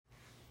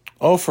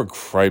Oh, for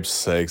cripe's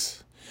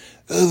sakes.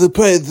 The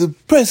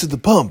price at the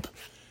pump.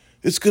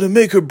 It's going to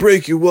make or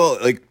break your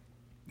wallet. Like,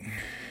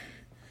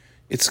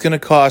 it's going to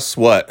cost,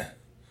 what,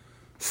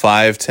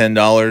 $5,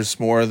 $10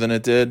 more than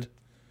it did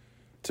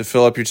to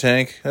fill up your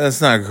tank?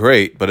 That's not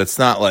great, but it's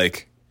not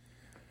like...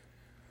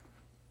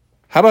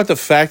 How about the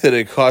fact that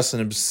it costs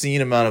an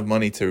obscene amount of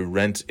money to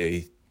rent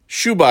a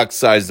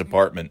shoebox-sized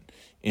apartment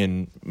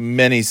in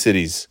many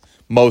cities,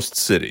 most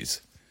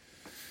cities?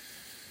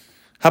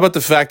 How about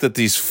the fact that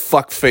these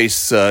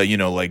fuckface,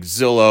 like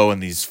Zillow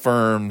and these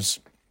firms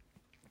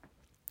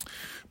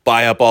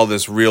buy up all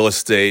this real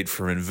estate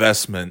for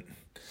investment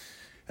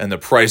and the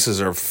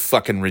prices are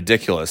fucking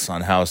ridiculous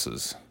on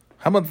houses?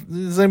 How about,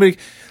 does anybody,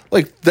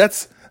 like,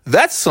 that's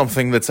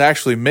something that's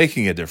actually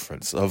making a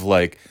difference of,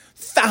 like,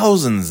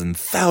 thousands and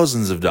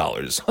thousands of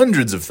dollars,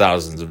 hundreds of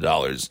thousands of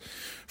dollars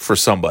for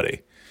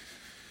somebody.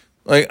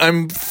 Like,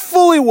 I'm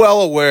fully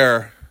well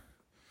aware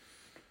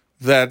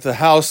that the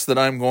house that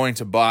I'm going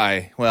to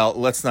buy, well,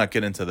 let's not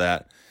get into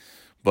that,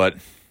 but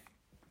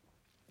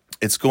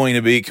it's going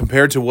to be,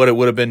 compared to what it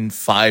would have been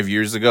 5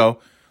 years ago,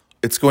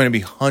 it's going to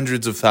be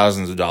hundreds of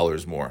thousands of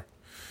dollars more.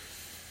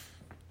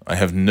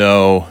 There's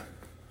going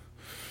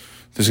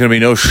to be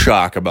no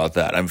shock about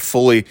that.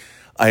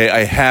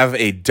 I have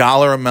a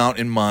dollar amount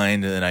in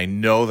mind, and I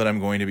know that I'm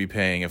going to be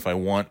paying if I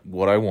want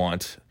what I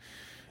want,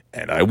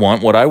 and I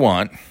want what I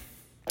want.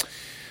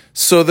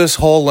 So this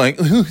whole, like,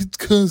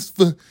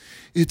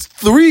 it's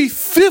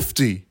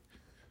 $350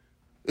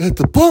 at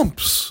the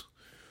pumps.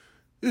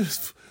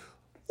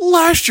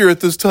 Last year at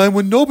this time,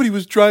 when nobody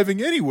was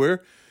driving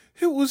anywhere,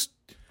 it was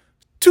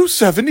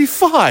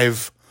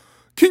 $2.75.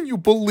 Can you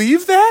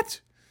believe that?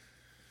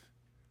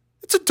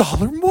 It's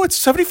 $1 more. It's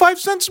 75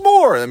 cents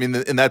more. I mean,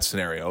 in that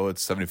scenario,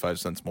 it's 75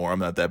 cents more. I'm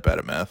not that bad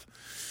at math.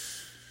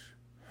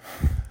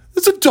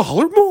 It's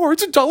 $1 more.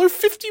 It's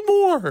 $1.50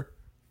 more.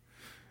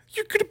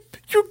 You're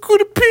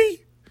gonna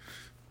pay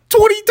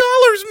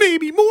 $20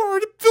 maybe more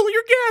to fill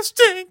your gas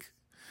tank.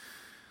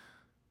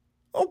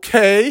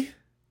 Okay.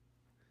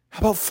 How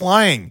about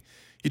flying?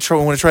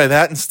 Want to try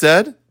that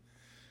instead?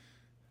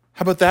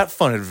 How about that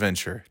fun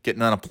adventure?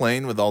 Getting on a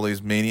plane with all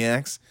these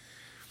maniacs?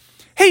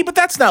 Hey, but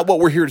that's not what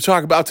we're here to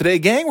talk about today,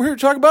 gang. We're here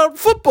to talk about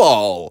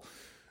football.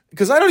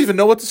 Because I don't even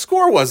know what the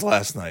score was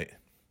last night.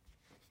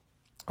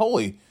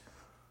 Holy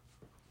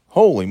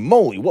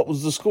moly, what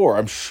was the score?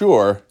 I'm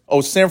sure.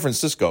 Oh, San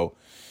Francisco.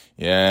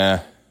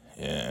 Yeah.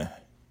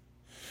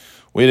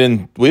 We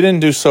didn't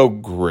do so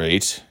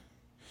great.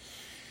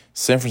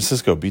 San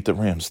Francisco beat the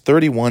Rams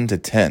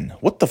 31-10.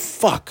 What the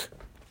fuck?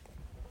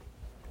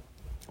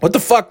 What the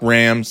fuck,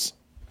 Rams?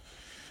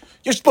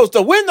 You're supposed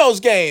to win those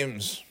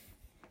games.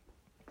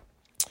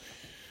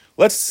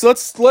 Let's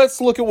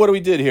look at what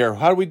we did here.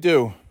 How do we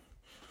do?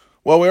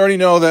 Well, we already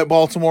know that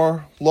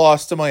Baltimore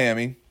lost to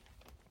Miami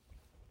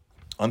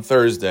on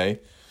Thursday.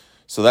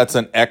 So that's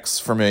an X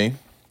for me.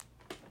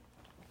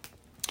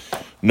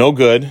 No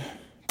good.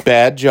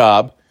 Bad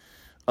job.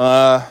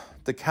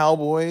 The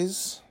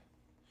Cowboys.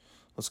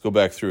 Let's go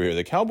back through here.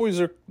 The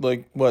Cowboys are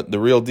like, what, the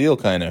real deal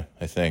kind of,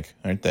 I think,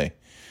 aren't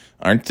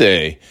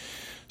they?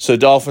 So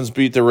Dolphins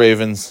beat the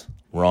Ravens.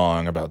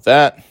 Wrong about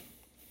that.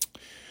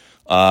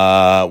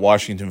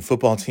 Washington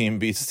football team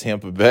beats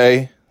Tampa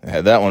Bay. I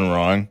had that one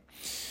wrong.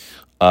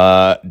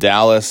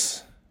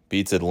 Dallas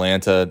beats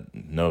Atlanta.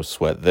 No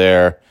sweat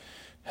there.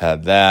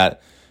 Had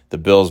that. The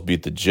Bills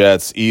beat the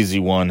Jets. Easy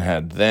one.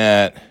 Had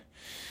that.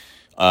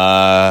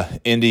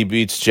 Indy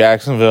beats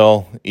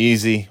Jacksonville.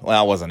 Easy.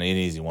 Well, it wasn't an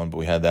easy one, but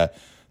we had that.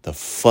 The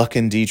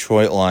fucking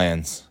Detroit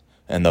Lions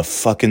and the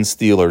fucking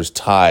Steelers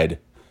tied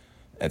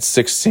at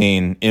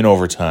 16 in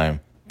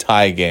overtime.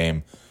 Tie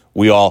game.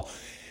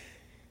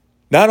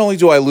 Not only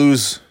do I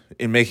lose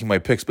in making my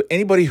picks, but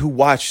anybody who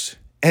watched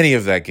any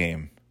of that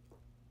game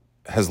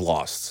has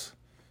lost.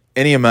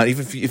 Any amount,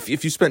 even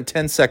if you spent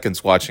 10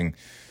 seconds watching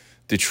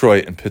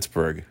Detroit and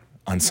Pittsburgh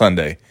on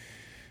Sunday,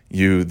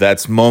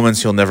 that's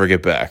moments you'll never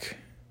get back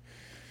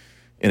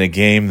in a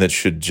game that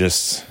should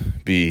just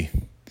be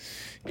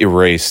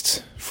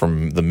erased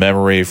from the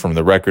memory, from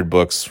the record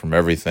books, from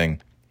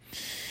everything.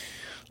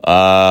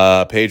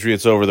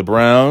 Patriots over the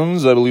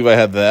Browns. I believe I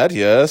had that.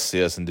 Yes,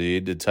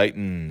 indeed. The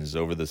Titans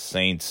over the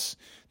Saints,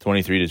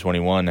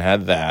 23-21.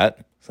 Had that.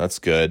 So that's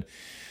good.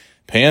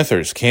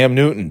 Panthers, Cam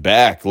Newton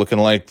back, looking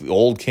like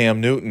old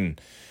Cam Newton,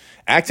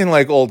 acting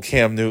like old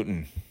Cam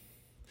Newton.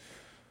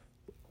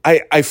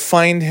 I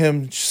find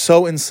him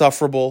so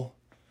insufferable.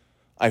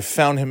 He's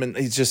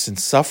just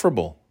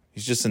insufferable.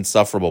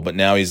 But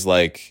now he's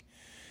like,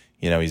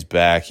 he's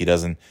back. He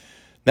doesn't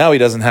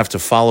have to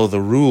follow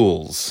the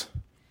rules.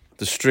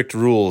 The strict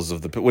rules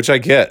of which I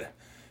get.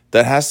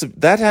 That has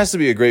to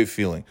be a great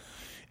feeling.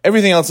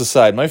 Everything else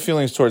aside, my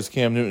feelings towards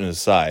Cam Newton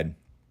aside,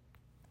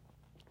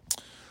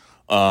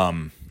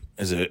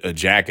 is a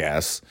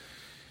jackass.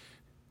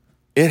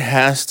 It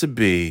has to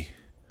be.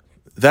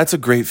 That's a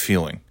great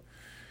feeling.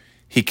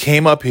 He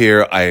came up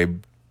here. I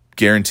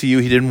guarantee you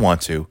he didn't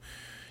want to.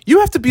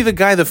 You have to be the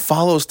guy that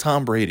follows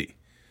Tom Brady.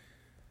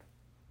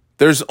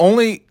 There's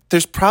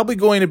probably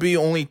going to be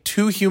only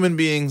two human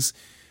beings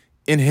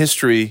in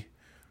history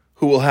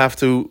who will have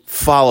to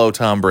follow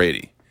Tom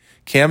Brady.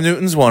 Cam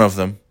Newton's one of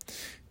them,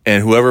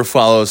 and whoever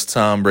follows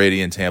Tom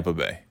Brady in Tampa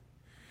Bay.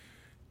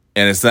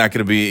 And it's not going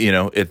to be,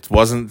 it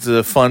wasn't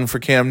fun for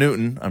Cam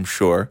Newton, I'm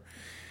sure.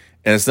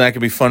 And it's not going to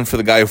be fun for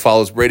the guy who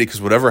follows Brady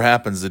because whatever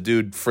happens, the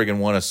dude friggin'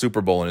 won a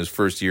Super Bowl in his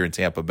first year in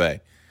Tampa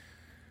Bay.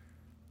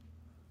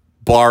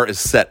 Bar is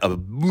set a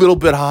little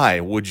bit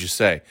high, would you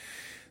say?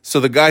 So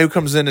the guy who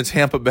comes into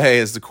Tampa Bay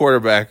as the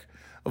quarterback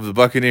of the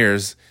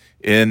Buccaneers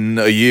in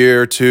a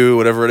year, 2,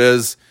 whatever it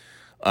is,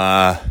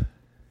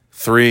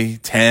 3,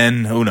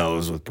 10, who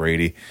knows with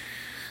Brady.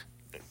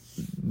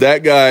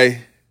 That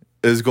guy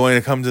is going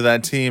to come to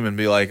that team and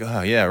be like,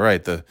 oh, yeah,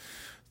 right. The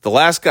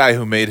last guy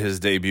who made his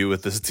debut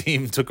with this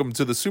team took him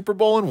to the Super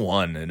Bowl and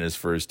won in his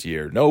first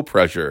year. No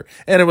pressure.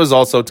 And it was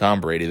also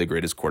Tom Brady, the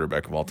greatest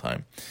quarterback of all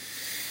time.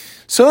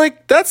 So,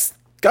 that's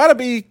got to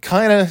be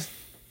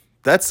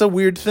that's a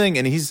weird thing.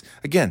 And he's,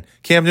 again,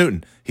 Cam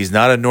Newton. He's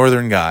not a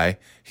Northern guy.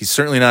 He's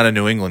certainly not a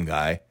New England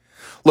guy.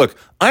 Look,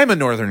 I'm a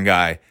Northern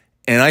guy,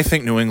 and I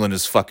think New England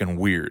is fucking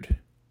weird.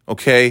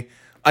 Okay?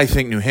 I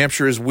think New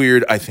Hampshire is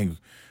weird. I think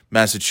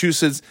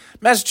Massachusetts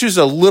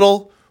a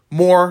little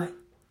more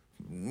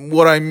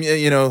what I'm,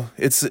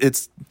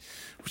 it's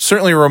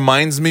certainly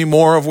reminds me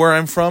more of where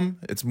I'm from.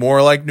 It's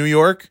more like New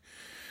York.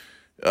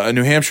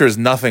 New Hampshire is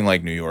nothing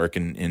like New York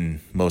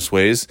in most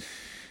ways.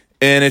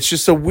 And it's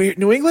just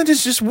New England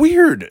is just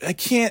weird.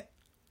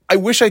 I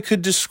wish I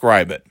could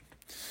describe it.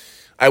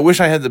 I wish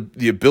I had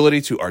the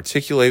ability to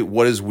articulate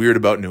what is weird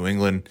about New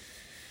England.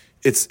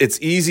 It's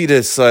easy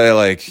to say,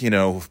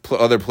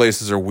 other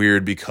places are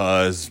weird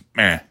because,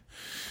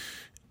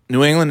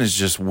 New England is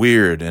just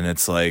weird, and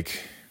it's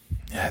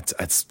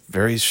it's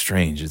very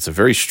strange. It's a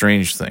very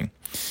strange thing.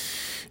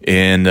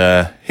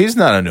 And he's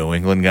not a New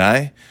England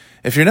guy.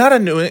 If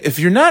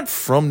you're not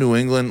from New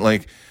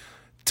England,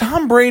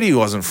 Tom Brady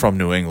wasn't from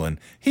New England.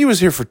 He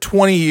was here for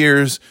 20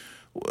 years,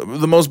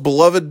 the most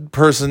beloved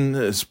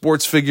person,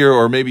 sports figure,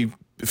 or maybe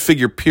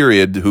figure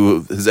period,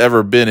 who has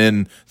ever been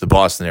in the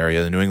Boston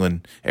area, the New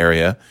England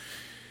area.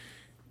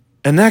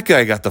 And that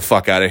guy got the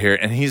fuck out of here,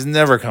 and he's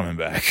never coming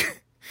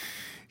back.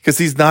 Because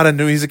he's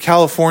a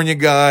California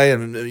guy,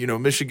 and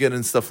Michigan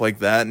and stuff like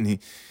that. And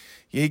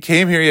he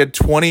came here. He had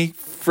 20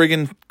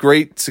 friggin'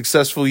 great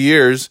successful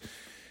years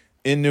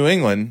in New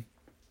England,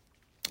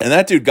 and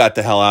that dude got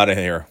the hell out of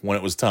here when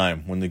it was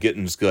time. When the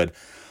getting was good,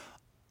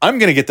 I'm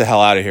gonna get the hell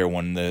out of here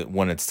when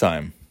it's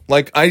time.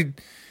 I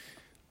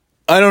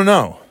don't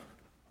know.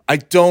 I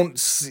don't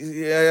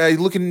see. I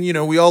look in.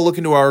 We all look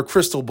into our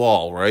crystal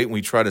ball, right? And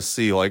we try to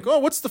see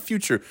what's the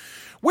future?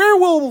 Where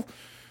will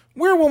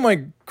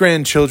my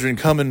grandchildren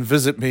come and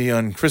visit me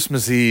on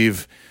Christmas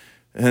Eve,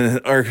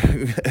 or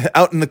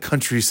out in the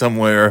country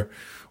somewhere,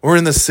 or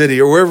in the city,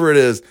 or wherever it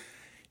is?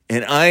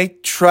 And I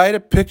try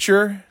to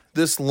picture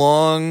this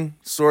long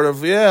sort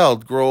of, I'll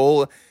grow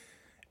old.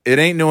 It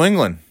ain't New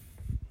England.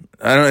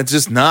 It's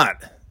just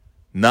not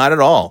at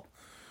all.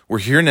 We're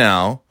here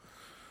now.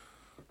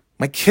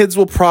 My kids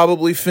will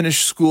probably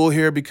finish school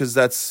here because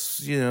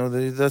this is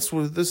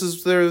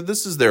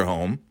their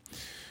home,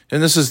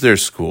 and this is their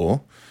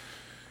school.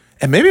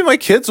 And maybe my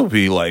kids will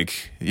be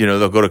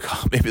they'll go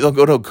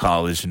to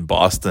college in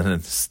Boston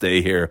and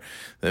stay here.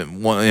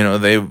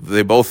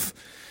 They both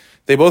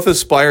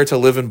aspire to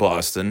live in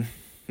Boston,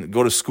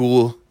 go to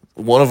school.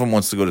 One of them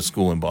wants to go to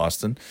school in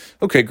Boston.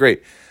 Okay,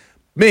 great.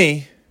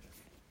 Me,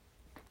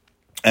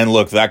 and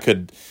look, that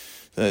could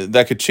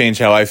change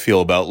how I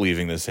feel about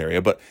leaving this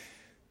area. But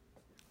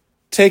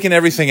taking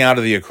everything out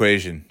of the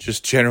equation,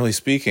 just generally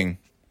speaking,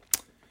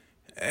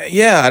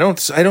 I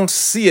don't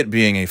see it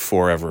being a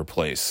forever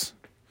place.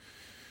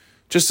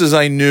 Just as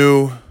I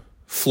knew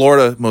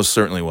Florida most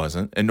certainly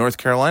wasn't, and North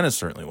Carolina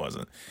certainly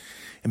wasn't.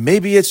 And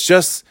maybe it's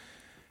just,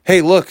 hey,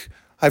 look,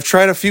 I've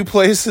tried a few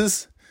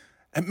places,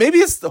 and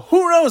maybe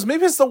who knows,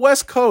 maybe it's the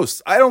West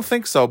Coast. I don't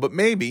think so, but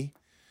maybe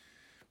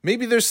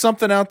there's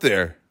something out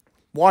there.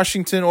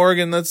 Washington,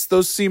 Oregon,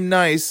 those seem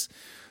nice,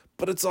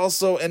 but it's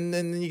also, and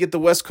then you get the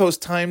West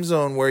Coast time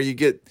zone where you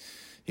get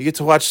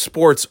to watch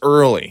sports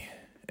early,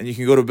 and you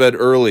can go to bed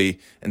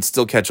early and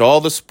still catch all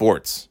the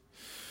sports.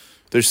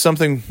 There's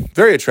something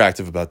very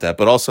attractive about that,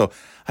 but also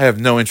I have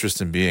no interest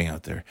in being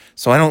out there.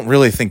 So I don't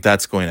really think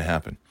that's going to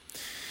happen.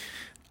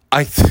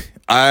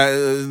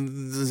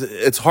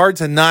 It's hard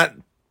to not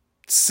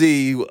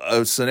see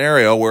a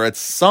scenario where at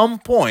some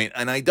point,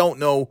 and I don't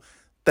know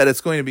that it's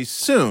going to be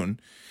soon,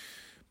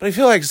 but I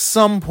feel like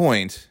some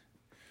point,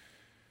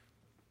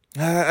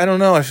 I don't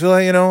know. I feel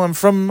like,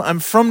 I'm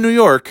from New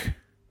York.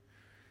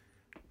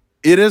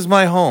 It is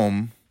my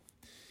home.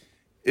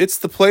 It's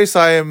the place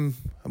I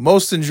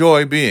most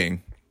enjoy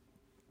being.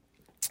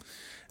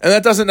 And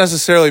that doesn't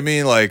necessarily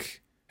mean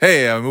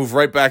hey, I move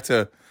right back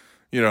to,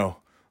 I'm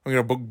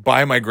going to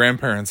buy my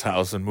grandparents'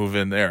 house and move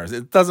in there.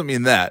 It doesn't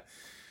mean that.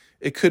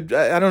 It could,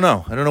 I don't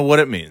know. I don't know what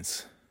it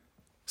means.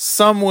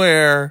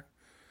 Somewhere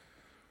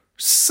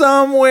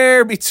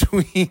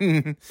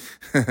between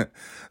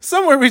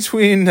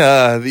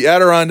the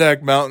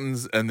Adirondack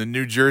Mountains and the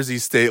New Jersey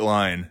state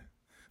line,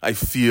 I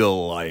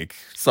feel like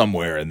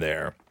somewhere in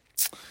there.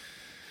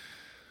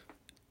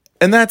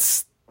 And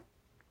that's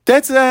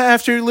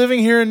after living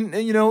here and,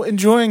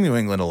 enjoying New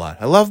England a lot.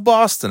 I love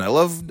Boston.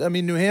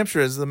 New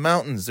Hampshire has the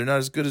mountains. They're not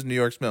as good as New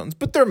York's mountains,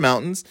 but they're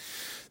mountains.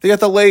 They got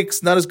the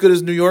lakes, not as good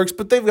as New York's,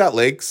 but they've got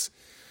lakes.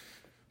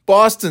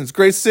 Boston's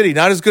great city,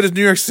 not as good as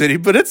New York City,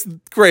 but it's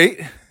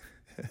great.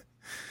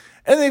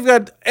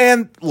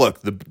 And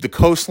look, the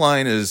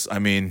coastline is,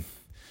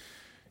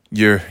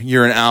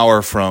 you're an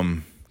hour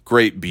from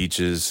great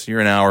beaches. You're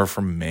an hour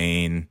from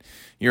Maine.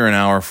 You're an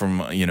hour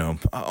from,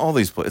 all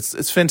these places.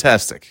 It's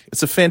fantastic.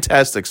 It's a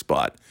fantastic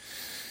spot.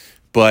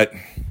 But,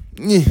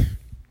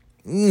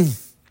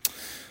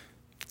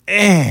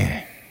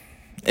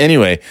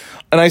 anyway,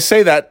 and I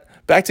say that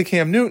back to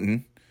Cam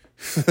Newton.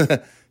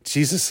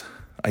 Jesus,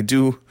 I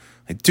do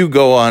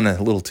go on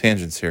a little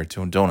tangents here,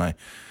 too, don't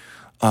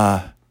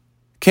I?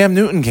 Cam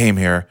Newton came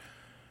here.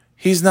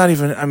 He's not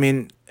even,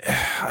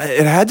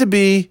 it had to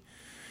be,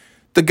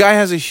 the guy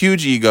has a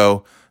huge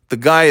ego. The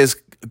guy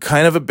is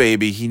kind of a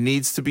baby. He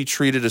needs to be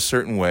treated a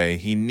certain way.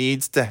 He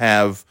needs to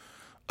have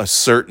a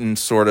certain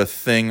sort of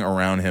thing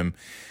around him.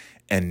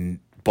 And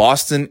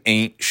Boston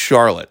ain't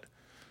Charlotte.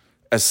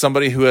 As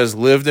somebody who has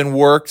lived and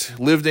worked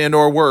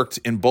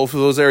in both of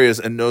those areas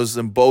and knows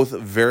them both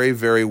very,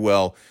 very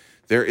well,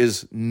 there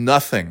is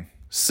nothing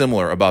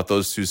similar about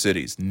those two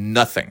cities.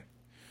 Nothing.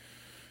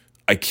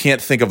 I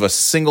can't think of a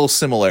single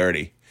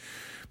similarity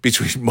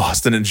between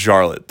Boston and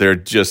Charlotte. They're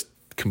just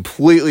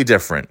completely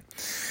different.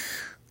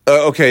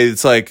 Okay,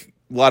 it's like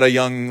a lot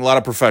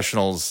of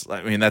professionals.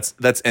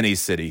 That's any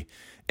city.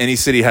 Any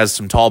city has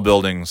some tall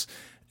buildings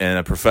and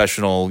a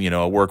professional,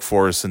 a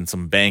workforce and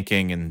some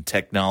banking and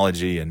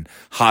technology and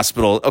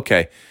hospital.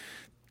 Okay,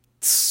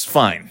 it's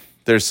fine.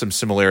 There's some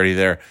similarity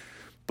there.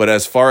 But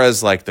as far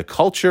as like the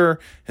culture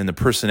and the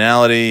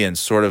personality and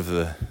sort of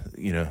the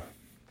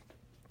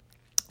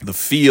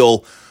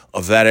feel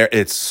of that area,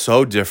 it's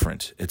so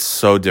different. It's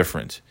so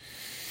different.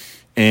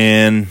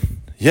 And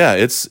yeah,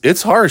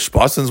 it's harsh.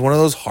 Boston's one of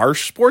those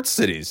harsh sports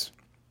cities.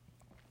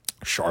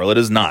 Charlotte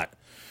is not.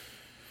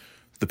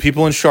 The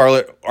people in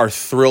Charlotte are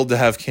thrilled to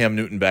have Cam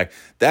Newton back.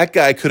 That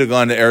guy could have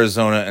gone to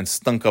Arizona and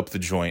stunk up the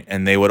joint,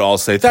 and they would all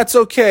say, that's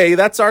okay,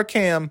 that's our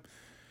Cam.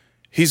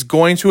 He's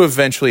going to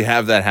eventually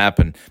have that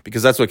happen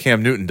because that's what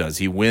Cam Newton does.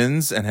 He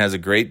wins and has a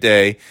great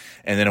day,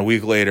 and then a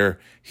week later,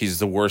 he's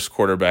the worst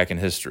quarterback in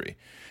history.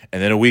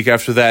 And then a week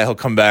after that, he'll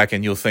come back,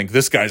 and you'll think,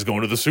 this guy's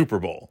going to the Super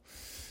Bowl.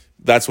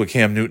 That's what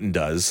Cam Newton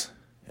does,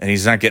 and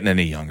he's not getting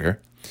any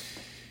younger.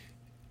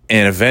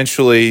 And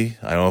eventually,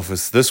 I don't know if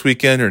it's this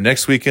weekend or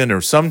next weekend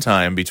or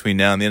sometime between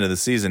now and the end of the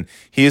season,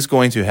 he is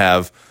going to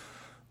have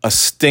a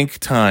stink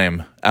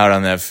time out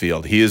on that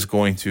field. He is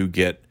going to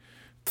get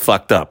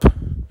fucked up.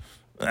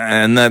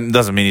 And that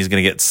doesn't mean he's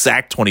going to get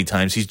sacked 20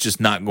 times. He's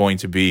just not going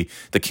to be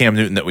the Cam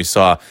Newton that we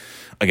saw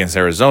against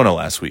Arizona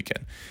last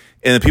weekend.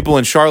 And the people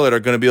in Charlotte are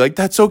going to be like,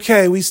 that's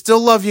okay. We still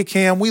love you,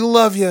 Cam. We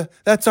love you.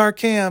 That's our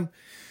Cam.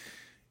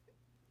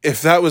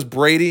 If that was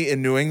Brady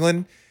in New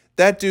England,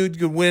 that dude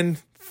could win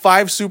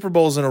 5 Super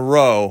Bowls in a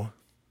row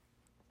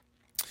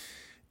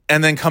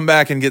and then come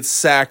back and get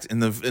sacked in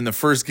the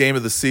first game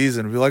of the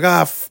season and be like,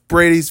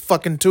 Brady's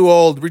fucking too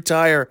old.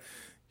 Retire,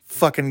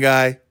 fucking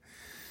guy.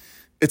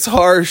 It's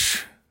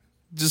harsh.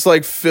 Just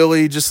like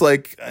Philly, just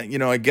like,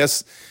 I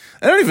guess,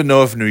 I don't even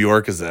know if New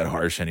York is that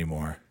harsh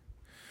anymore.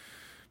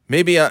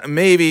 Maybe,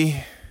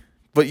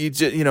 but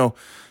New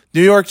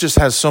York just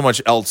has so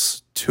much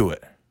else to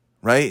it,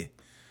 right?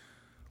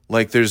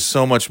 Like there's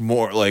so much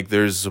more, like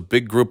there's a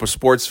big group of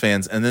sports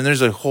fans and then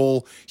there's a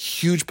whole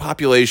huge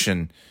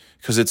population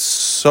because it's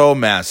so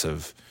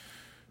massive.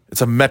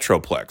 It's a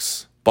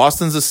metroplex.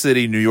 Boston's a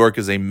city, New York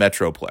is a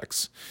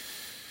metroplex.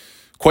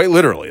 Quite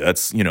literally,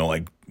 that's,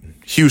 like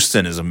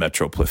Houston is a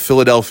metroplex.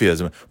 Philadelphia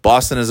is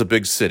Boston is a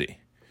big city,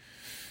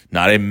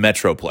 not a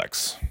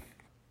metroplex.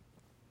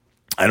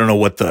 I don't know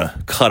what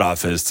the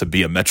cutoff is to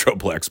be a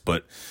metroplex,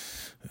 but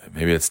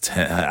maybe it's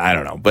 10. I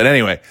don't know. But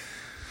anyway,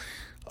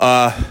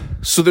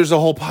 so there's a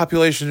whole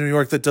population in New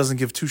York that doesn't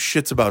give two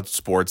shits about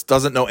sports,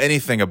 doesn't know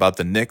anything about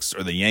the Knicks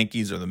or the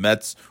Yankees or the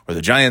Mets or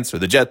the Giants or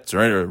the Jets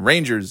or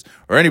Rangers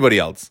or anybody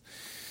else.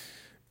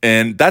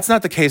 And that's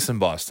not the case in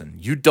Boston.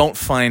 You don't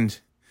find...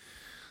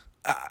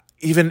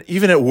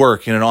 Even at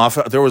work in an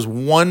office, there was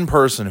one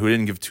person who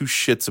didn't give two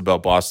shits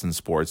about Boston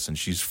sports, and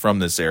she's from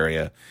this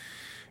area,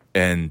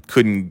 and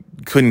couldn't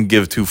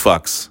give two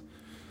fucks.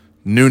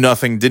 Knew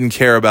nothing, didn't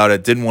care about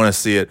it, didn't want to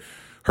see it.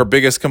 Her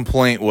biggest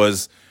complaint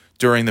was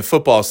during the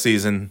football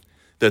season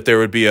that there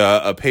would be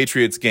a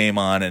Patriots game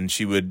on, and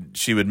she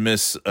would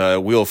miss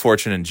Wheel of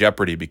Fortune and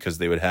Jeopardy because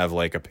they would have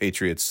like a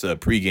Patriots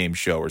pregame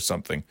show or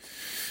something.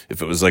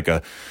 If it was like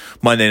a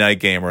Monday night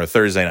game or a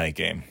Thursday night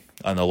game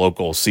on the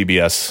local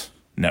CBS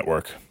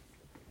network.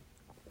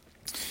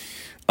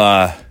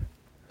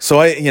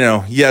 So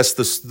yes,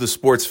 the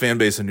sports fan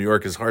base in New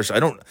York is harsh. I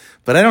don't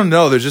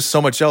know. There's just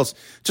so much else.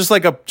 Just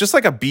like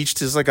a beach,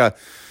 just like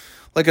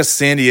a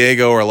San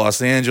Diego or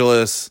Los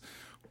Angeles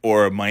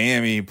or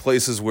Miami,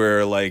 places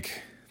where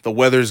like the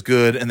weather's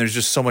good and there's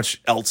just so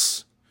much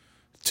else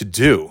to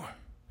do.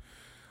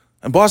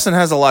 And Boston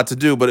has a lot to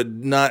do, but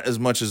not as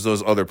much as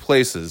those other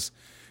places,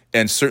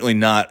 and certainly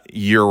not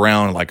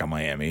year-round like a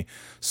Miami.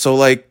 So,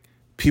 like,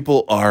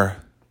 people are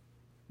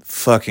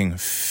fucking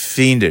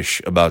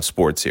fiendish about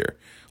sports here.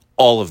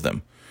 All of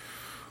them.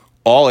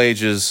 All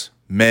ages,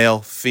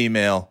 male,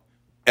 female,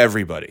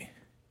 everybody.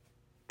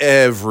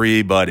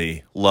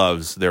 Everybody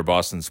loves their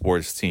Boston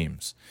sports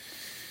teams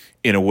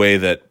in a way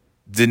that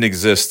didn't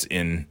exist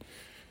in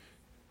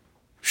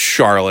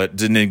Charlotte,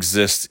 didn't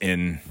exist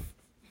in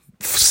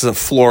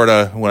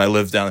Florida when I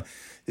lived down.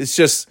 It's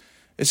just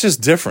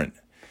different.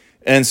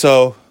 And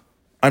so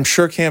I'm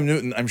sure Cam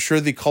Newton, I'm sure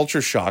the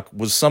culture shock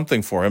was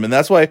something for him. And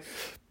that's why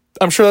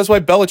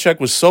Belichick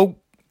was so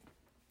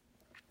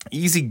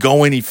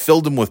easygoing. He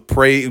filled him with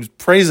praise. He was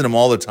praising him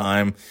all the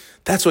time.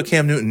 That's what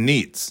Cam Newton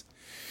needs.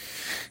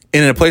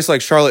 And in a place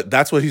like Charlotte,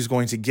 that's what he's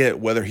going to get,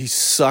 whether he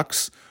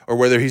sucks or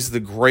whether he's the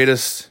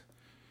greatest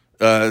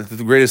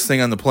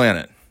thing on the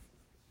planet.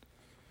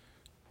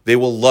 They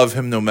will love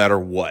him no matter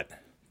what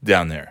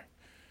down there.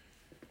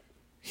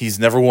 He's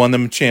never won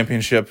them a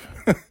championship.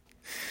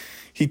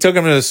 He took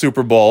him to the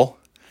Super Bowl,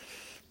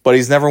 but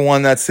he's never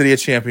won that city a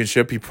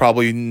championship. He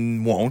probably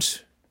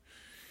won't.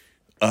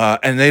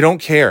 And they don't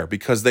care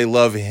because they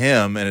love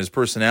him and his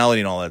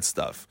personality and all that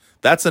stuff.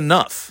 That's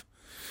enough.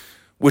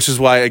 Which is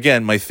why,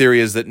 again, my theory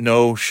is that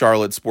no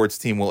Charlotte sports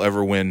team will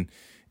ever win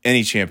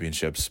any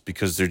championships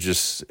because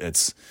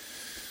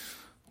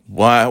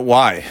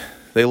why?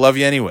 They love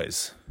you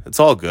anyways. It's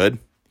all good.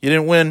 You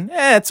didn't win?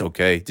 It's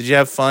okay. Did you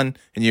have fun?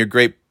 And you're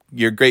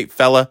a great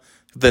fella?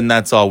 Then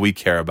that's all we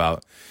care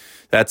about.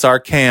 That's our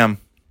Cam.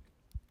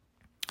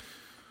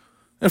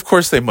 And of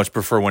course, they much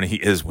prefer when he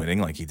is winning,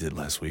 like he did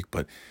last week.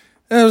 But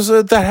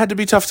that had to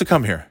be tough to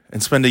come here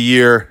and spend a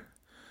year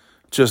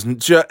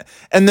and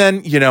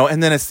then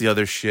it's the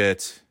other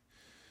shit.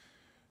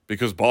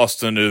 Because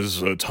Boston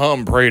is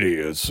Tom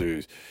Brady.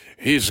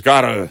 He's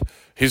got a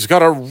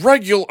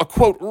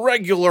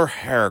regular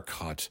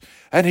haircut,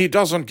 and he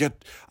doesn't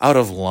get out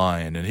of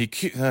line,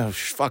 and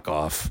fuck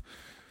off.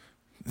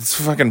 It's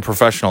fucking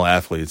professional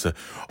athletes.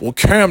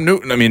 Cam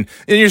Newton, and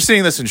you're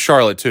seeing this in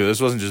Charlotte too. This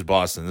wasn't just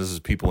Boston. This is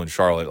people in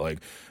Charlotte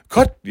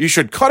you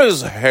should cut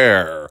his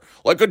hair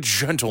like a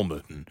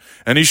gentleman,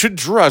 and he should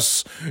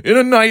dress in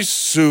a nice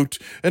suit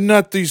and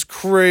not these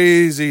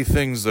crazy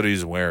things that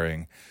he's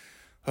wearing.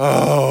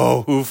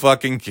 Oh, who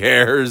fucking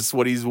cares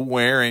what he's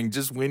wearing?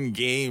 Just win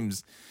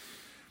games.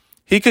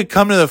 He could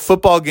come to the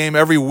football game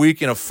every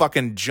week in a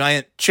fucking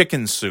giant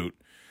chicken suit,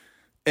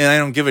 and I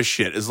don't give a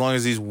shit as long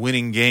as he's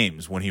winning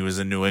games when he was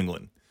in New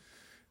England.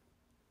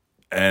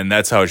 And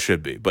that's how it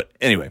should be. But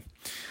anyway,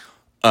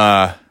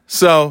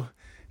 so,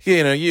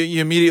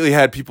 you immediately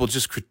had people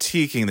just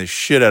critiquing the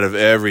shit out of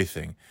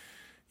everything,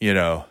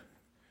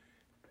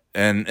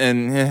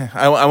 And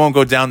I won't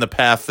go down the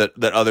path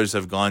that others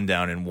have gone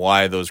down and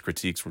why those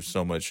critiques were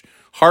so much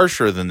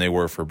harsher than they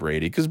were for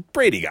Brady, because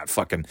Brady got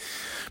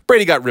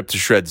ripped to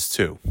shreds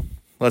too.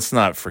 Let's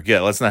not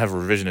forget. Let's not have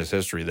revisionist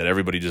history that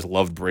everybody just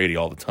loved Brady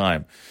all the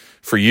time.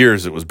 For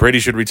years, it was Brady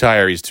should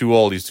retire. He's too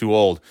old.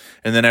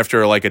 And then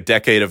after like a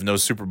decade of no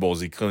Super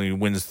Bowls, he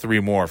wins 3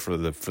 more for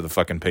the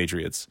fucking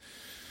Patriots.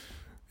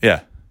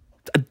 Yeah,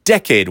 a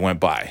decade went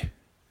by.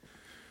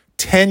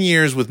 10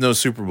 years with no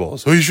Super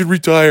Bowls. Oh, he should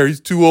retire. He's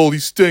too old. He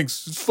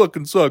stinks. It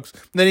fucking sucks.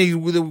 And then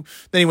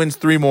he wins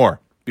 3 more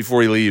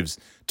before he leaves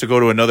to go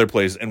to another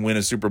place and win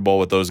a Super Bowl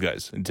with those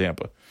guys in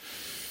Tampa.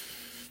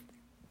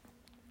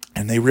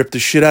 And they ripped the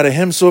shit out of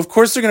him. So, of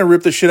course, they're going to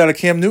rip the shit out of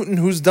Cam Newton,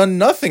 who's done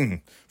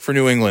nothing for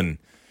New England.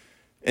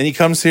 And he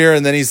comes here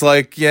and then he's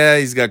like, yeah,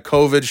 he's got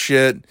COVID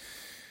shit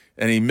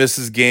and he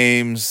misses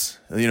games.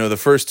 The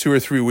first 2 or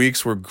 3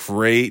 weeks were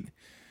great.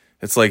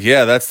 It's like,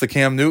 yeah, that's the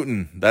Cam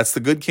Newton. That's the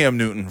good Cam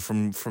Newton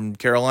from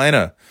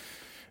Carolina.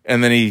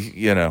 And then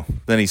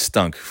he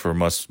stunk for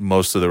most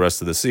of the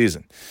rest of the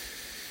season.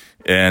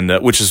 And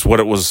which is what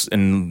it was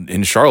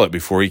in Charlotte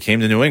before he came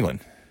to New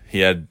England. He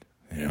had,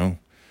 it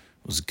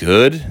was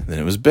good, then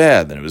it was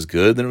bad, then it was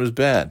good, then it was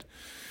bad.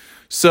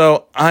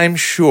 So I'm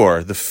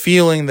sure the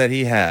feeling that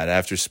he had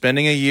after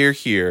spending a year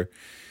here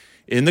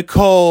in the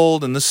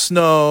cold and the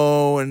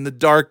snow and the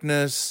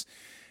darkness,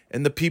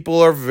 and the people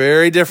are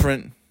very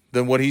different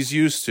than what he's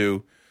used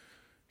to.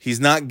 He's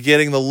not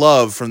getting the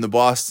love from the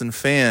Boston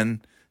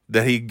fan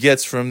that he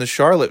gets from the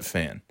Charlotte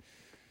fan.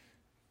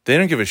 They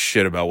don't give a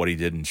shit about what he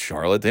did in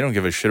Charlotte. They don't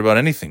give a shit about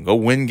anything. Go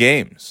win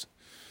games.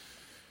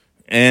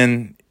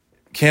 And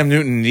Cam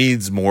Newton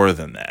needs more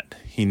than that.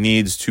 He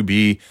needs to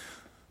be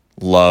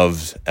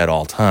loved at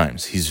all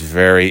times. Cam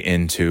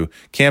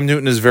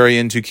Newton is very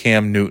into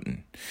Cam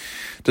Newton.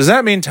 Does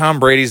that mean Tom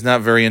Brady's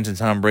not very into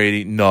Tom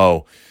Brady?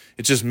 No.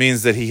 It just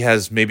means that he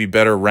has maybe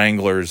better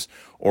wranglers,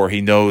 or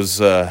he knows,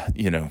 Tom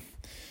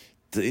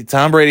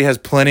Brady has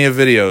plenty of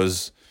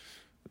videos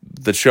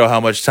that show how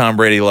much Tom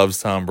Brady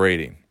loves Tom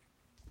Brady.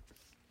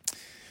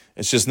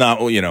 It's just not,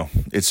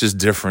 it's just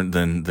different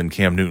than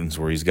Cam Newton's,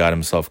 where he's got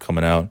himself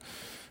coming out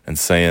and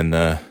saying,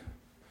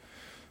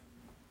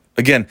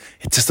 again,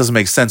 it just doesn't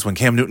make sense when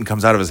Cam Newton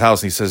comes out of his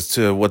house and he says,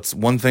 what's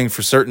one thing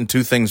for certain,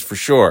 2 things for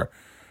sure.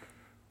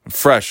 I'm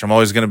fresh. I'm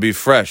always going to be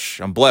fresh.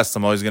 I'm blessed.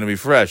 I'm always going to be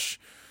fresh.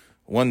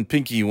 One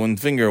pinky, one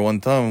finger, one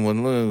thumb,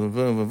 one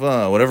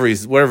whatever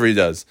he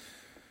does.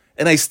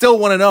 And I still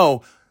want to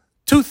know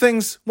two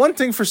things, one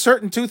thing for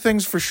certain, two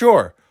things for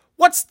sure.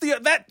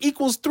 That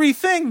equals three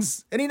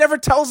things. And he never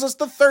tells us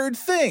the third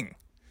thing.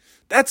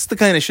 That's the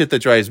kind of shit that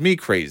drives me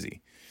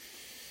crazy.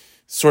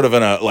 Sort of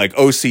in a like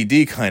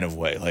OCD kind of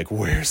way. Like,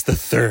 where's the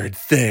third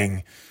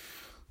thing?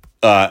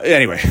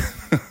 Anyway,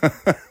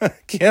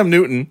 Cam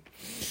Newton,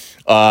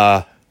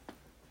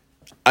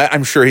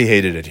 I'm sure he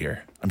hated it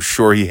here. I'm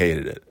sure he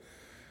hated it.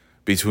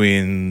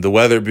 Between the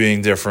weather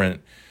being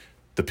different,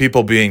 the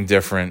people being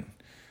different,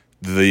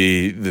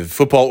 the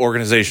football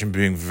organization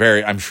being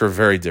I'm sure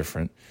very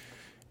different.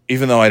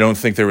 Even though I don't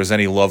think there was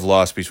any love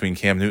lost between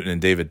Cam Newton and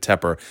David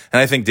Tepper.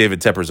 And I think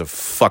David Tepper's a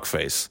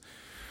fuckface.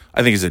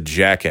 I think he's a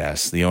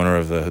jackass, the owner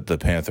of the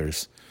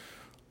Panthers.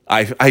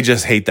 I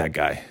just hate that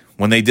guy.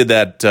 When they did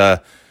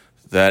that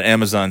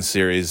Amazon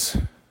series,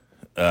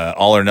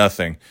 All or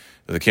Nothing,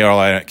 the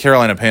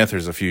Carolina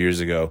Panthers a few years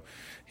ago,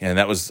 and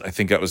I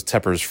think that was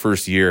Tepper's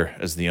first year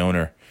as the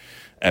owner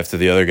after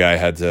the other guy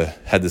had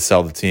to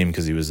sell the team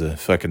because he was a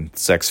fucking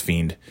sex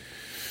fiend.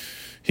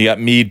 He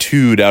got Me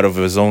Too'd out of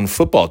his own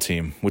football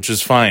team, which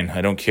is fine. I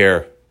don't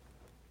care.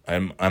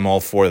 I'm all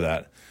for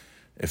that.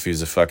 If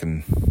he's a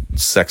fucking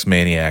sex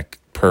maniac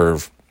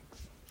perv.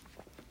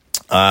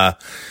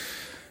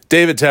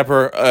 David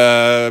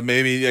Tepper,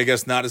 maybe, I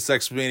guess, not a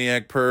sex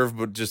maniac perv,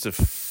 but just a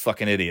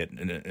fucking idiot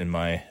in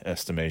my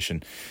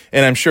estimation.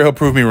 And I'm sure he'll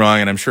prove me wrong,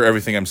 and I'm sure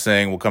everything I'm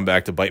saying will come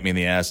back to bite me in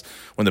the ass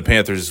when the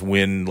Panthers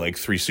win like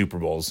 3 Super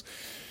Bowls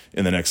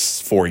in the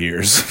next 4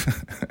 years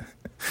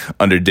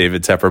under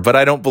David Tepper. But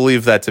I don't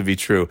believe that to be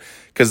true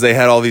because they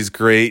had all these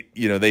great,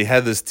 they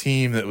had this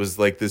team that was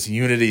like this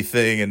unity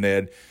thing, and they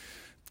had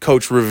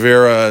Coach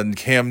Rivera and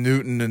Cam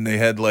Newton, and they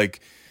had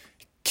like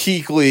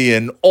Kuechly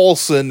and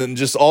Olsen and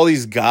just all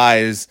these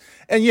guys.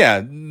 And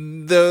yeah,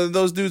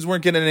 those dudes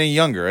weren't getting any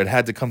younger. It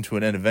had to come to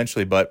an end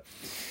eventually, but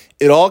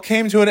it all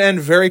came to an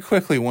end very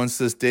quickly once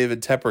this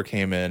David Tepper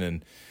came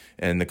in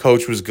and the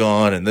coach was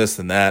gone and this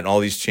and that and all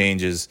these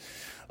changes.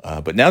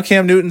 But now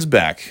Cam Newton's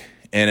back,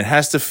 and it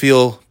has to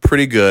feel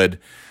pretty good.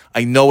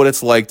 I know what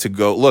it's like to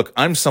go. Look,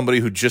 I'm somebody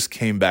who just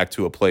came back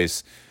to a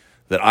place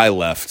that I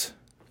left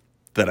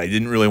that I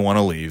didn't really want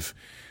to leave.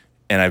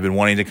 And I've been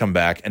wanting to come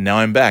back, and now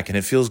I'm back, and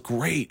it feels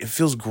great. It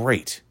feels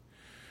great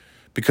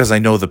because I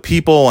know the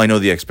people, I know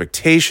the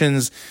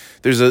expectations.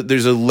 There's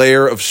a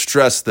layer of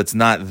stress that's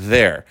not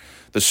there.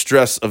 The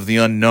stress of the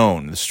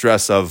unknown, the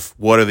stress of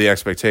what are the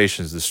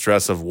expectations, the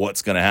stress of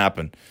what's going to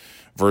happen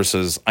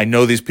versus I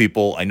know these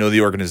people, I know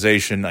the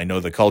organization, I know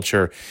the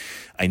culture,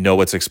 I know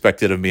what's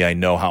expected of me, I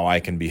know how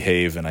I can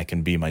behave and I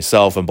can be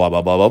myself and blah,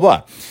 blah, blah, blah,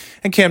 blah.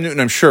 And Cam Newton,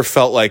 I'm sure,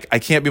 felt like I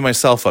can't be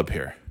myself up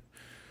here.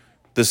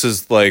 This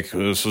was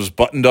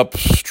buttoned up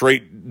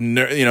straight, and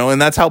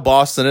that's how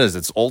Boston is.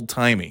 It's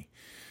old-timey.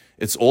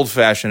 It's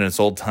old-fashioned and it's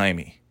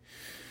old-timey.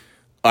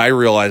 I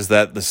realized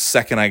that the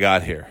second I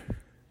got here.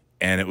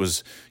 And it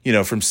was,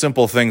 from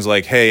simple things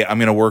like, hey, I'm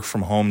going to work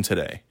from home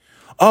today.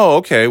 Oh,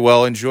 okay,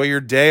 well, enjoy your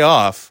day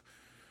off.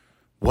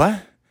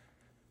 What?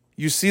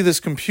 You see this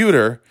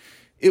computer,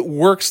 it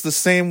works the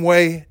same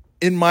way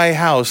in my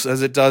house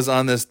as it does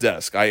on this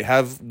desk. I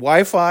have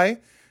Wi-Fi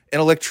and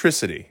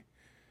electricity.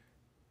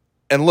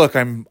 And look,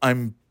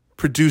 I'm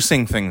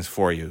producing things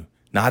for you.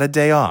 Not a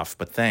day off,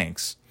 but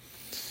thanks.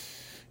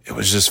 It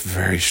was just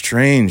very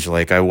strange.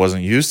 Like I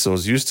wasn't used to. I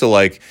was used to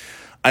like,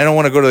 I don't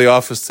want to go to the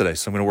office today,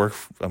 so I'm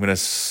going to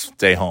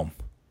stay home.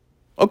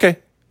 Okay,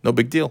 no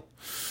big deal.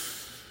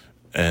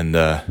 And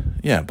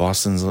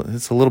Boston's,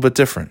 it's a little bit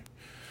different.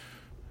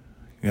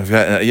 I've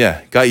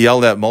got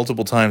yelled at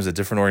multiple times at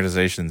different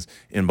organizations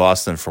in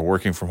Boston for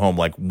working from home,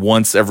 like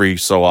once every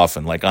so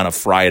often, like on a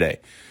Friday.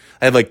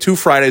 I had like 2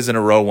 Fridays in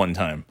a row one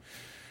time.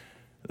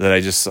 That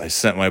I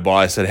sent my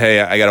boss. I said, "Hey,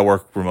 I got to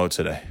work remote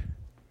today,"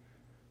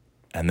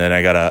 and then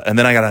I got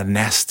a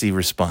nasty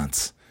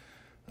response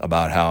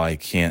about how I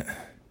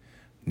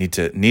need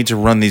to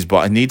run these.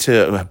 I need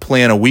to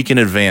plan a week in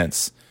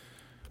advance.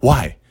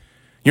 Why?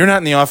 You're not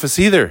in the office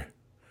either.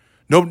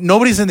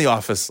 Nobody's in the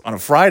office on a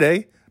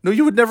Friday. No,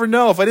 you would never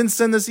know if I didn't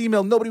send this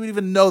email. Nobody would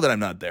even know that I'm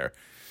not there.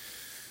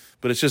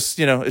 But it's just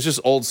it's just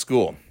old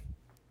school.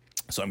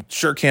 So I'm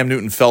sure Cam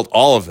Newton felt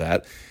all of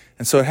that.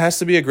 And so it has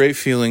to be a great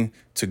feeling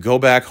to go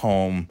back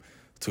home,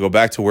 to go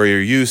back to where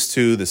you're used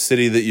to, the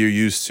city that you're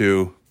used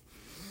to.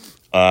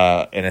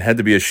 And it had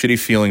to be a shitty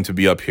feeling to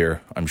be up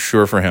here, I'm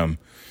sure, for him.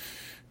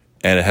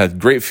 And it had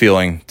great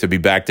feeling to be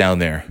back down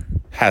there.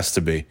 Has to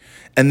be.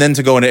 And then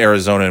to go into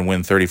Arizona and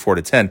win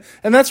 34-10.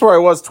 And that's where I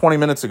was 20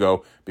 minutes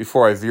ago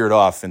before I veered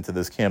off into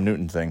this Cam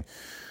Newton thing.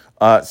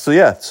 So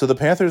the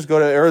Panthers go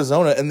to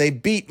Arizona and they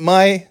beat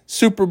my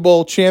Super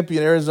Bowl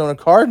champion Arizona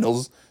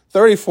Cardinals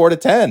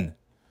 34-10.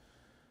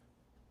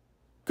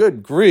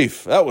 Good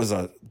grief. That was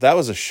a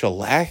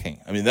shellacking.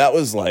 I mean, that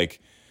was like,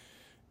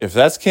 if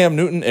that's Cam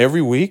Newton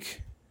every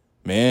week,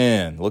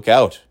 man, look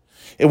out.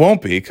 It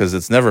won't be because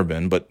it's never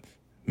been, but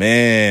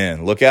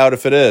man, look out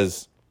if it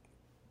is.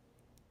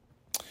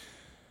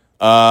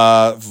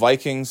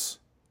 Vikings.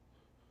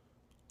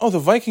 Oh, the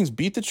Vikings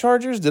beat the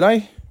Chargers? Did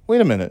I? Wait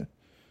a minute.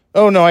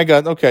 Oh, no,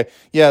 okay.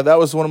 Yeah, that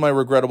was one of my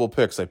regrettable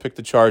picks. I picked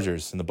the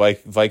Chargers, and the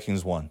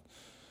Vikings won.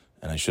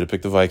 And I should have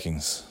picked the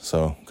Vikings.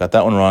 So, got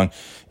that one wrong.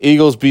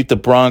 Eagles beat the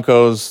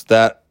Broncos.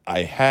 That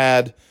I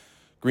had.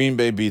 Green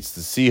Bay beats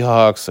the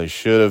Seahawks. I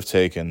should have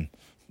taken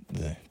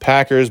the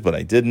Packers, but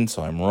I didn't,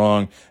 so I'm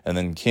wrong. And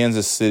then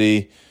Kansas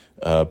City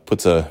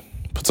puts a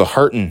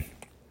hurtin'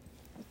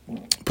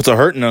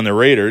 on the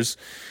Raiders.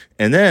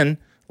 And then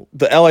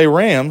the LA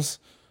Rams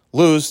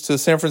lose to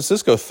San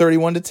Francisco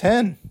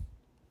 31-10.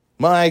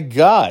 My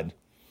God.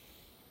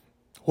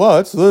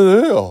 What's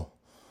the deal?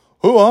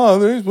 Who are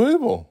these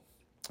people?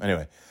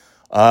 Anyway,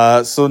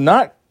 so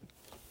not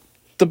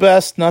the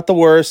best, not the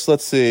worst.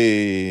 Let's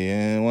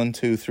see. 1,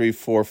 2, 3,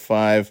 4,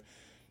 5,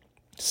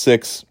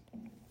 6.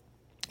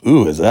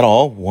 Ooh, is that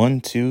all?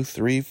 1, 2,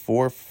 3,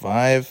 4,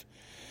 5,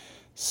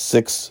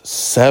 6,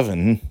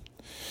 7.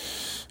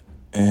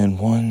 And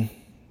 1,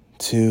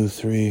 2,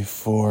 3,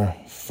 4,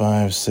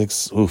 5,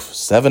 6. Oof,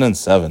 7 and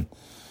 7.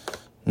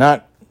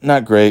 Not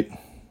great.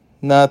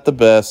 Not the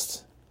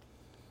best.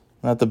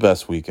 Not the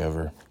best week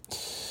ever.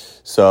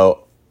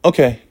 So,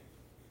 okay.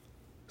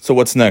 So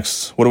what's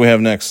next? What do we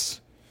have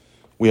next?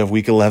 We have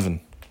week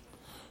 11.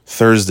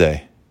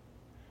 Thursday.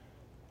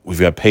 We've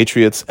got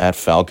Patriots at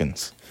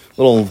Falcons.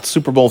 Little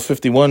Super Bowl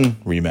 51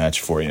 rematch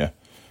for you.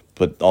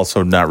 But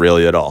also not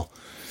really at all.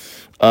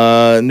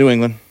 New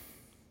England.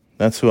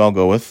 That's who I'll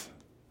go with.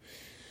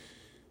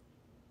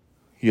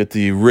 You get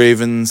the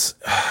Ravens.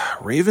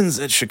 Ravens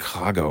at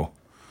Chicago.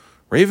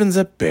 Ravens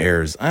at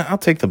Bears. I'll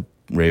take the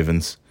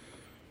Ravens.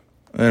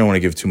 I don't want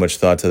to give too much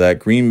thought to that.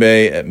 Green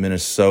Bay at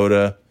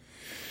Minnesota.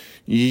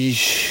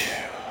 Yeesh.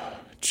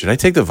 Should I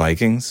take the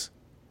Vikings?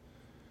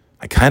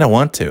 I kind of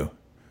want to.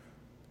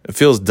 It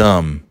feels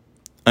dumb.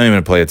 I'm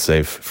going to play it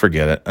safe.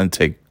 Forget it. I'm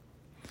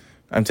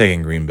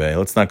taking Green Bay.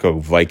 Let's not go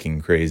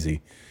Viking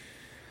crazy.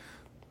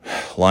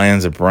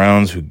 Lions at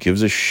Browns. Who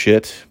gives a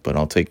shit? But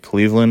I'll take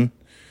Cleveland.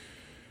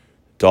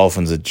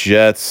 Dolphins at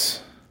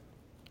Jets.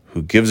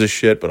 Who gives a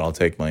shit? But I'll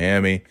take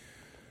Miami.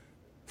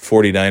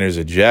 49ers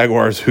at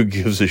Jaguars. Who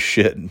gives a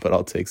shit? But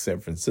I'll take San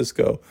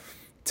Francisco.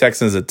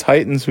 Texans at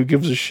Titans. Who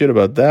gives a shit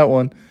about that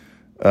one?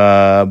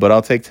 But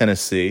I'll take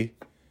Tennessee.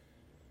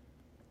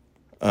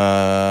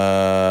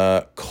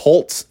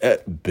 Colts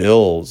at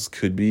Bills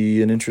could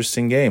be an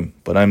interesting game,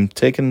 but I'm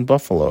taking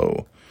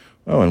Buffalo.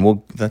 Oh,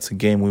 and that's a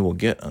game we will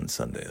get on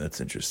Sunday. That's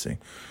interesting.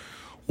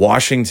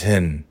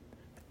 Washington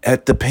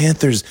at the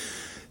Panthers.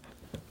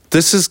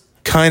 This is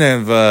kind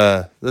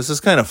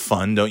of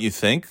fun, don't you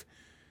think?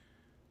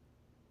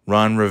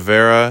 Ron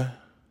Rivera,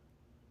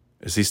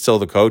 is he still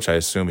the coach? I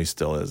assume he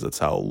still is. That's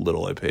how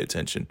little I pay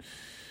attention.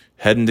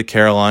 Heading to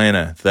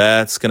Carolina.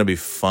 That's going to be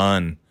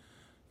fun.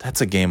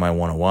 That's a game I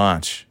want to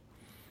watch.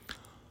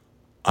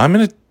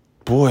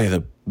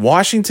 The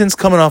Washington's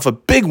coming off a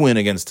big win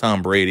against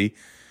Tom Brady.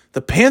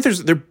 The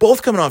Panthers, they're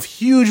both coming off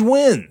huge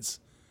wins.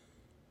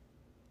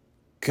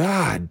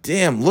 God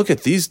damn, look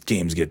at these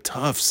games get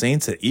tough.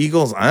 Saints at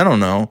Eagles, I don't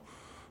know.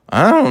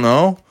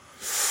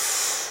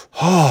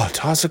 Oh,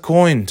 toss a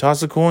coin.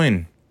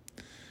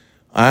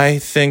 I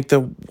think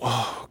do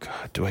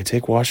I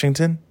take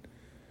Washington?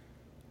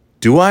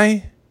 Do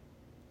I?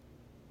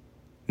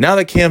 Now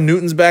that Cam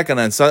Newton's back, and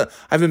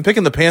I've been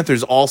picking the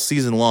Panthers all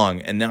season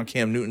long, and now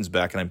Cam Newton's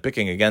back, and I'm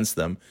picking against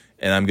them,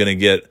 and I'm going to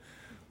get,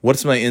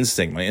 what's my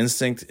instinct? My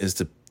instinct is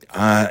to,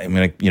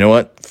 you know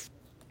what?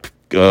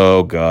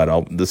 Oh, God,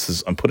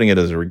 I'm putting it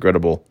as a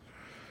regrettable,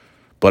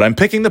 but I'm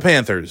picking the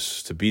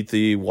Panthers to beat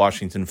the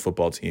Washington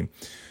football team.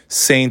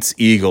 Saints,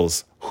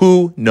 Eagles,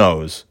 who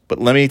knows? But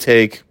let me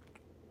take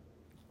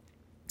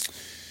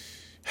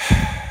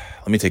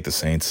the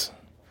Saints.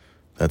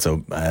 That's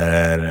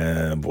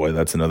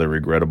that's another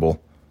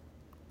regrettable.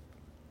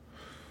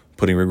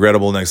 Putting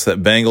regrettable next to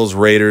that. Bengals,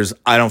 Raiders.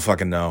 I don't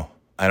fucking know.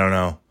 I don't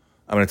know.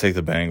 I'm going to take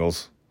the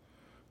Bengals.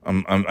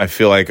 I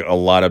feel like a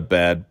lot of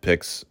bad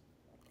picks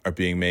are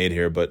being made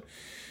here, but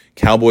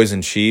Cowboys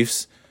and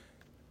Chiefs,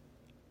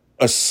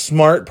 a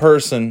smart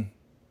person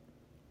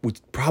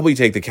would probably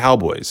take the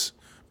Cowboys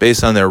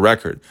based on their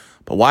record.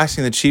 But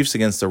watching the Chiefs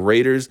against the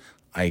Raiders,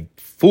 I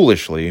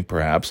foolishly,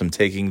 perhaps, am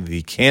taking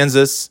the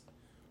Kansas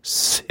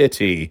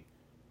City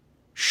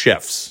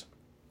Chiefs,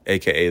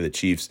 a.k.a. the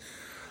Chiefs.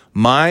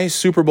 My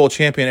Super Bowl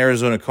champion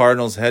Arizona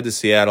Cardinals head to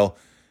Seattle.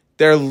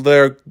 They're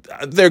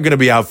going to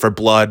be out for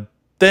blood.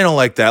 They don't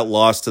like that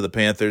loss to the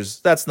Panthers.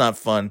 That's not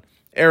fun.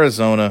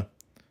 Arizona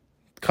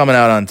coming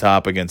out on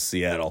top against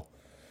Seattle.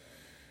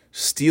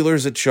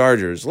 Steelers at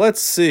Chargers.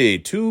 Let's see.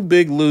 Two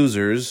big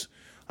losers.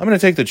 I'm going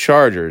to take the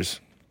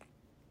Chargers.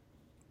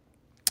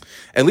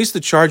 At least the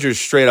Chargers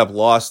straight up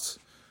lost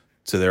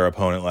to their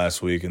opponent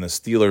last week, and the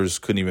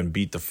Steelers couldn't even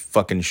beat the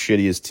fucking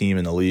shittiest team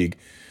in the league.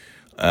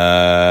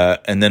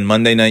 And then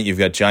Monday night, you've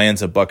got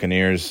Giants at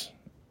Buccaneers.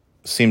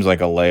 Seems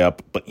like a layup,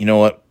 but you know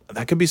what?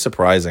 That could be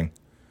surprising.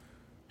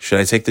 Should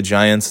I take the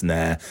Giants?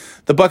 Nah.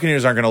 The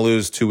Buccaneers aren't going to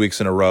lose 2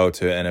 weeks in a row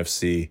to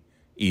NFC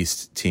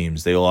East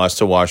teams. They lost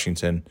to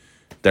Washington.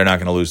 They're not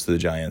going to lose to the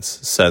Giants,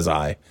 says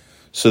I.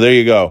 So there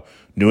you go.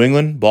 New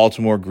England,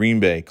 Baltimore, Green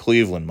Bay,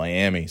 Cleveland,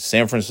 Miami,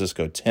 San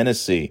Francisco,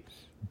 Tennessee,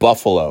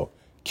 Buffalo,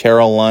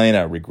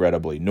 Carolina,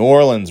 regrettably, New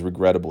Orleans,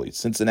 regrettably,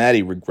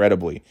 Cincinnati,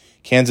 regrettably,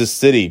 Kansas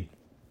City,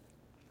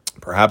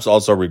 perhaps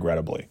also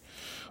regrettably,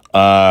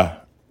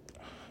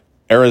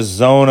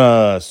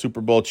 Arizona,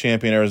 Super Bowl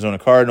champion Arizona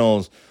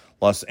Cardinals,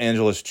 Los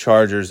Angeles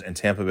Chargers, and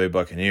Tampa Bay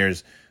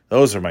Buccaneers.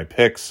 Those are my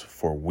picks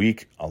for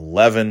Week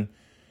 11.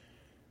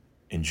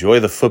 Enjoy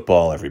the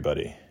football,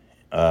 everybody.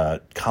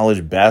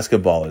 College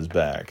basketball is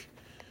back.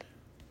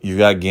 You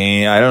got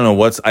game. I don't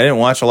know I didn't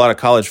watch a lot of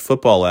college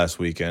football last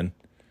weekend,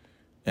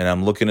 and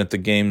I'm looking at the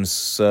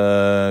games.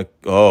 Doctor,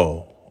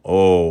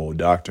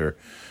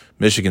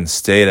 Michigan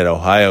State at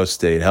Ohio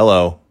State.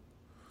 Hello,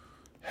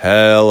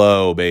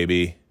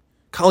 baby.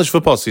 College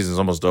football season is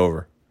almost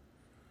over.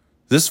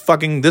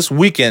 This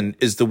weekend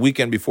is the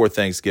weekend before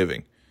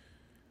Thanksgiving.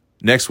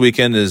 Next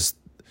weekend is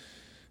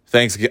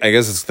Thanksgiving. I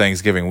guess it's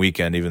Thanksgiving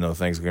weekend, even though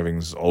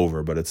Thanksgiving's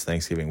over, but it's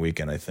Thanksgiving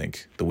weekend, I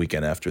think, the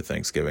weekend after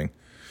Thanksgiving.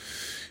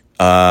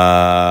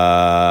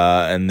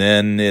 And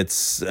then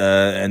it's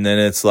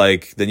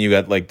like, then you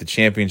got like the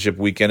championship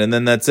weekend, and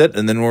then that's it.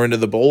 And then we're into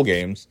the bowl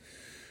games.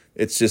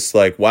 It's just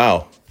like,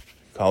 wow,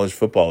 college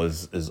football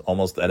is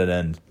almost at an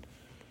end.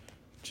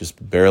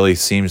 Just barely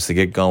seems to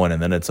get going,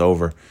 and then it's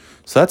over.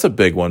 So that's a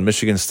big one.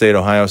 Michigan State,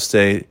 Ohio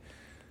State.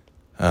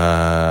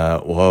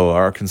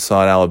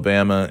 Arkansas,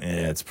 Alabama.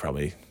 That's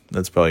probably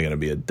going to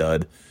be a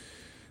dud.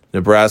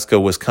 Nebraska,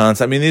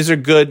 Wisconsin. I mean, these are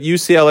good.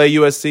 UCLA,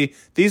 USC.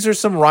 These are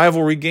some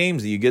rivalry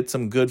games. You get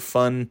some good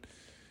fun.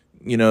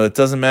 It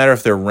doesn't matter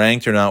if they're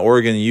ranked or not.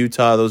 Oregon,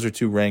 Utah, those are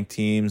two ranked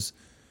teams.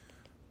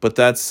 But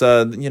that's,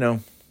 a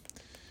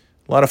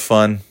lot of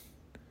fun.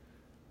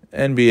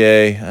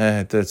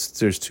 NBA,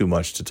 there's too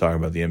much to talk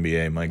about the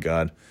NBA, my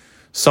God.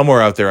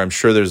 Somewhere out there, I'm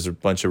sure there's a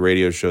bunch of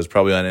radio shows,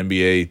 probably on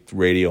NBA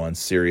radio on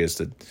Sirius,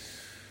 that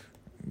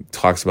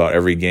talks about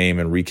every game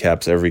and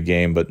recaps every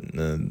game, but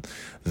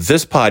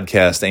this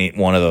podcast ain't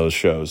one of those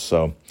shows.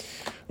 So,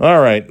 all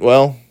right,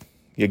 well,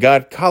 you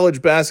got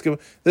college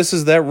basketball. This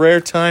is that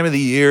rare time of the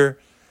year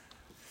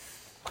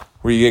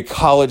where you get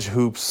college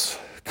hoops,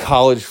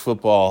 college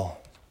football,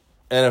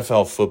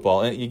 NFL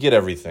football, and you get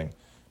everything.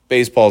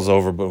 Baseball's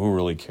over, but who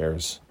really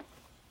cares?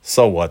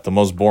 So what? The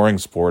most boring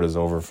sport is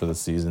over for the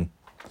season.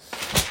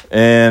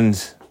 And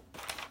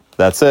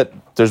that's it.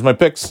 There's my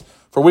picks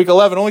for Week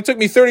 11. Only took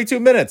me 32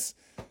 minutes.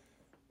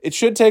 It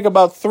should take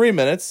about 3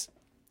 minutes,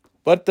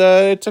 but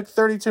it took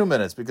 32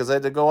 minutes because I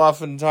had to go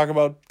off and talk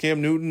about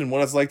Cam Newton and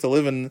what it's like to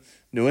live in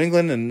New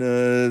England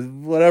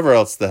and whatever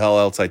else the hell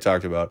else I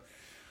talked about.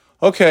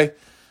 Okay,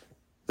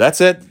 that's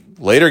it.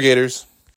 Later, Gators.